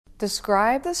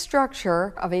Describe the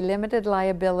structure of a limited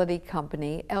liability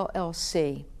company,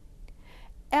 LLC.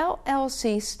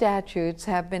 LLC statutes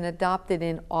have been adopted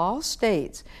in all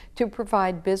states to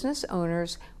provide business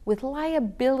owners with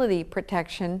liability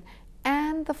protection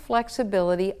and the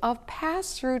flexibility of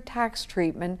pass-through tax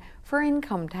treatment for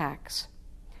income tax.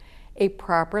 A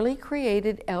properly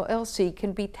created LLC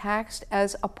can be taxed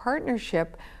as a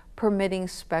partnership, permitting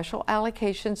special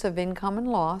allocations of income and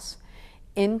loss,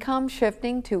 income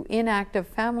shifting to inactive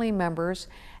family members,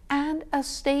 and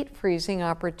estate freezing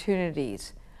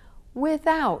opportunities,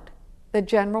 without the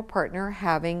general partner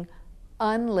having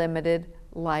unlimited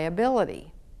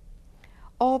liability.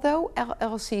 Although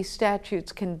LLC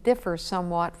statutes can differ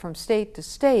somewhat from state to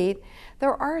state,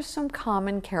 there are some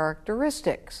common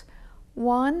characteristics.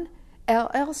 1.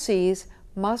 LLCs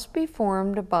must be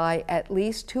formed by at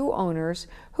least 2 owners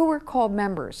who are called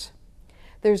members.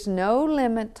 There's no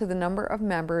limit to the number of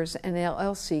members an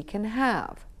LLC can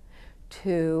have.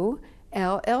 2.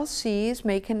 LLCs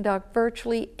may conduct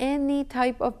virtually any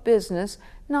type of business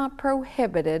not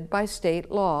prohibited by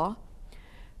state law.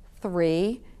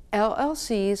 3.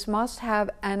 LLCs must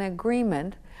have an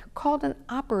agreement called an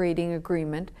operating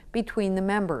agreement between the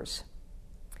members.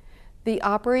 The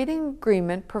operating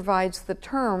agreement provides the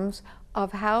terms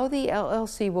of how the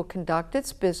LLC will conduct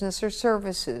its business or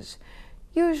services.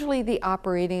 Usually the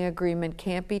operating agreement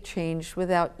can't be changed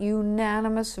without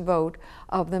unanimous vote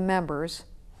of the members.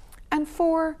 And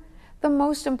 4, the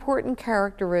most important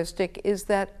characteristic is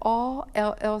that all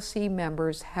LLC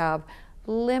members have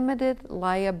limited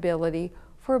liability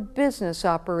for business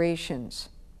operations.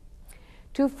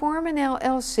 To form an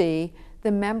LLC,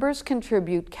 the members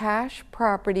contribute cash,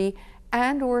 property,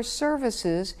 and/or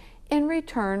services in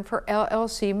return for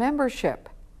LLC membership.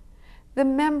 The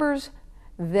members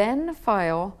then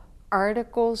file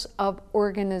articles of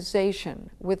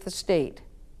organization with the state.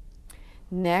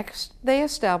 Next, they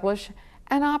establish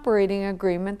an operating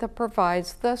agreement that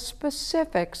provides the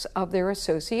specifics of their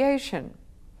association.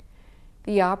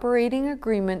 The operating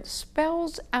agreement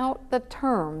spells out the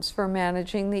terms for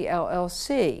managing the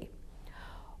LLC.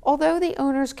 Although the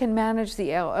owners can manage the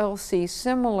LLC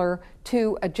similar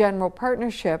to a general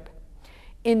partnership,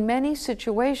 in many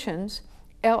situations,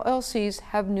 LLCs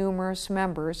have numerous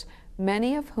members,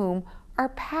 many of whom are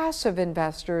passive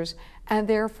investors and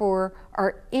therefore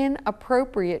are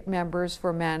inappropriate members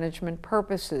for management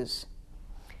purposes.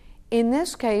 In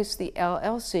this case, the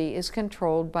LLC is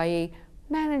controlled by a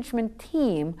management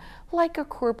team like a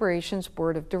corporation's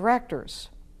board of directors.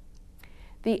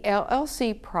 The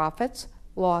LLC profits,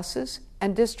 losses,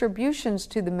 and distributions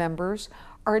to the members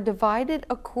are divided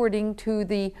according to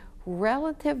the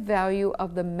relative value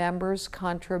of the members'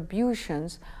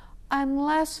 contributions,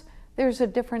 unless there's a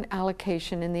different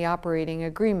allocation in the operating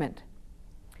agreement.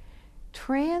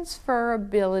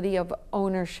 Transferability of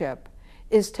ownership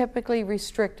is typically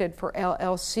restricted for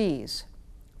LLCs.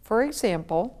 For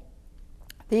example,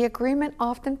 the agreement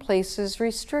often places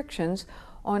restrictions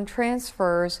on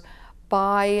transfers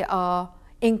by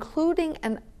including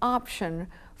an option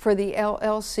for the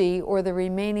LLC or the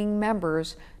remaining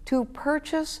members to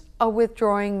purchase a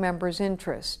withdrawing member's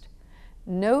interest.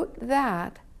 Note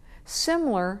that,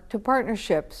 similar to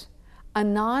partnerships, a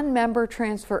non-member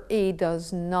transferee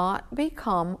does not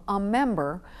become a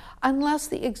member unless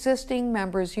the existing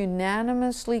members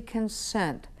unanimously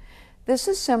consent. This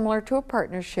is similar to a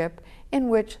partnership in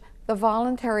which the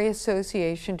voluntary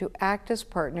association to act as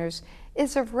partners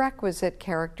is a requisite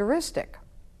characteristic.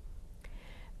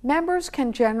 Members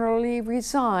can generally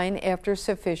resign after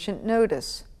sufficient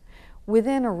notice.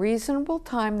 Within a reasonable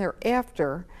time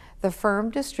thereafter, the firm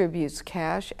distributes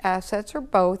cash, assets, or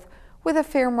both with a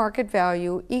fair market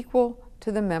value equal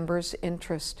to the member's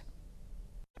interest.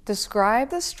 Describe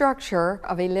the structure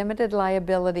of a limited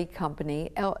liability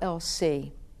company,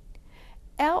 LLC.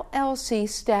 LLC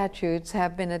statutes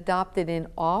have been adopted in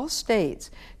all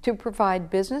states to provide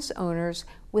business owners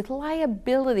with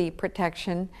liability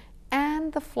protection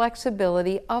and the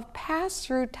flexibility of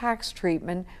pass-through tax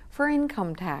treatment for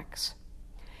income tax.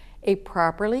 A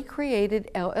properly created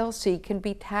LLC can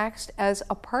be taxed as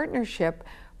a partnership,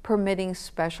 permitting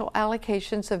special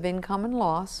allocations of income and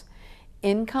loss,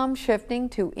 income shifting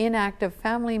to inactive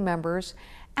family members,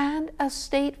 and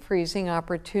estate freezing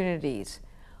opportunities,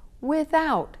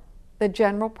 without the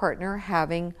general partner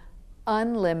having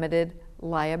unlimited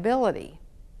liability.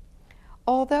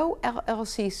 Although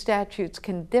LLC statutes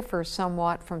can differ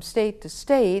somewhat from state to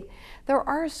state, there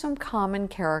are some common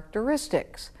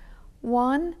characteristics.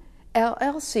 1.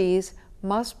 LLCs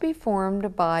must be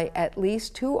formed by at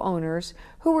least 2 owners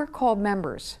who are called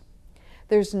members.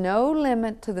 There's no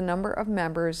limit to the number of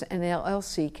members an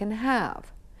LLC can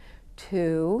have.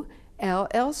 2.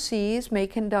 LLCs may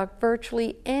conduct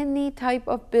virtually any type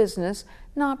of business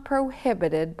not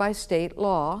prohibited by state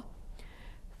law.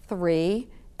 3.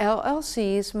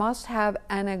 LLCs must have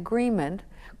an agreement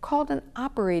called an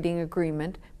operating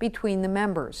agreement between the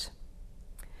members.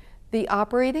 The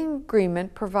operating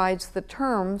agreement provides the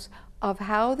terms of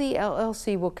how the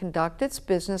LLC will conduct its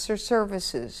business or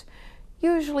services.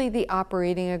 Usually the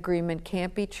operating agreement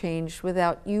can't be changed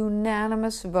without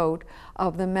unanimous vote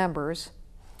of the members.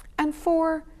 And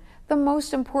 4, the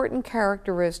most important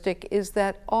characteristic is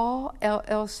that all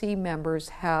LLC members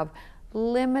have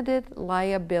limited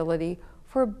liability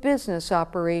for business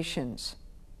operations.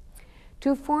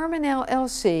 To form an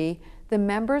LLC, the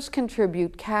members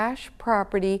contribute cash,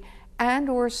 property,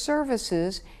 and/or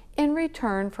services in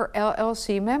return for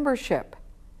LLC membership.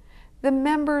 The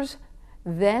members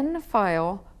then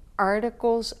file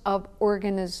articles of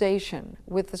organization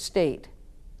with the state.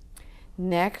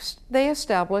 Next, they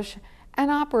establish an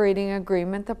operating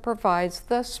agreement that provides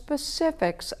the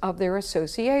specifics of their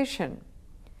association.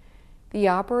 The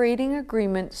operating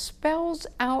agreement spells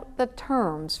out the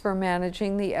terms for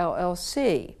managing the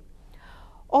LLC.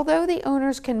 Although the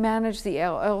owners can manage the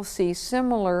LLC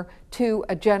similar to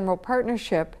a general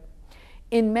partnership,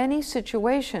 in many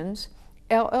situations,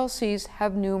 LLCs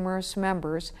have numerous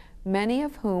members, many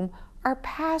of whom are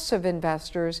passive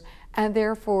investors and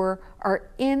therefore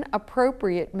are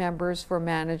inappropriate members for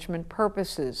management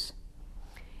purposes.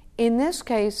 In this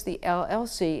case, the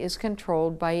LLC is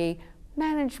controlled by a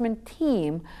management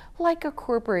team like a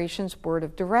corporation's board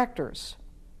of directors.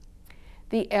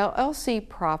 The LLC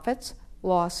profits,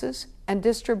 losses, and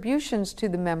distributions to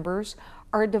the members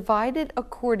are divided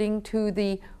according to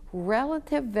the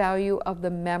relative value of the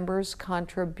members'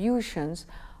 contributions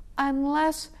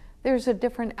unless there's a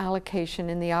different allocation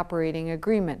in the operating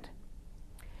agreement.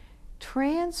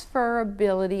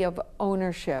 Transferability of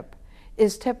ownership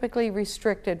is typically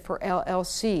restricted for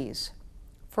LLCs.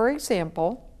 For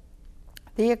example,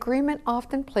 the agreement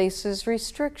often places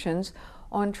restrictions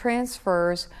on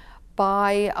transfers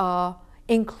by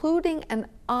including an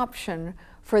option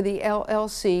for the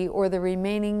LLC or the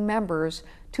remaining members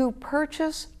to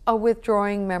purchase a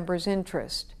withdrawing member's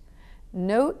interest.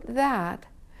 Note that,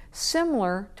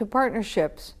 similar to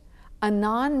partnerships, a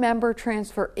non-member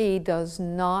transferee does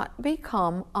not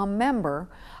become a member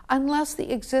unless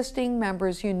the existing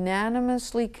members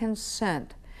unanimously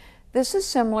consent. This is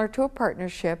similar to a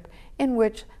partnership in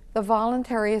which the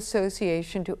voluntary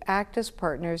association to act as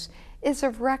partners is a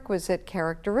requisite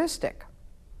characteristic.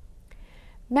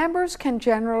 Members can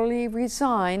generally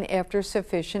resign after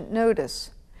sufficient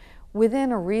notice.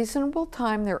 Within a reasonable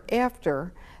time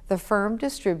thereafter, the firm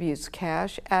distributes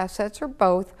cash, assets, or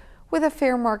both with a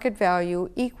fair market value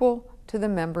equal to the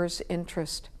member's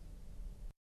interest.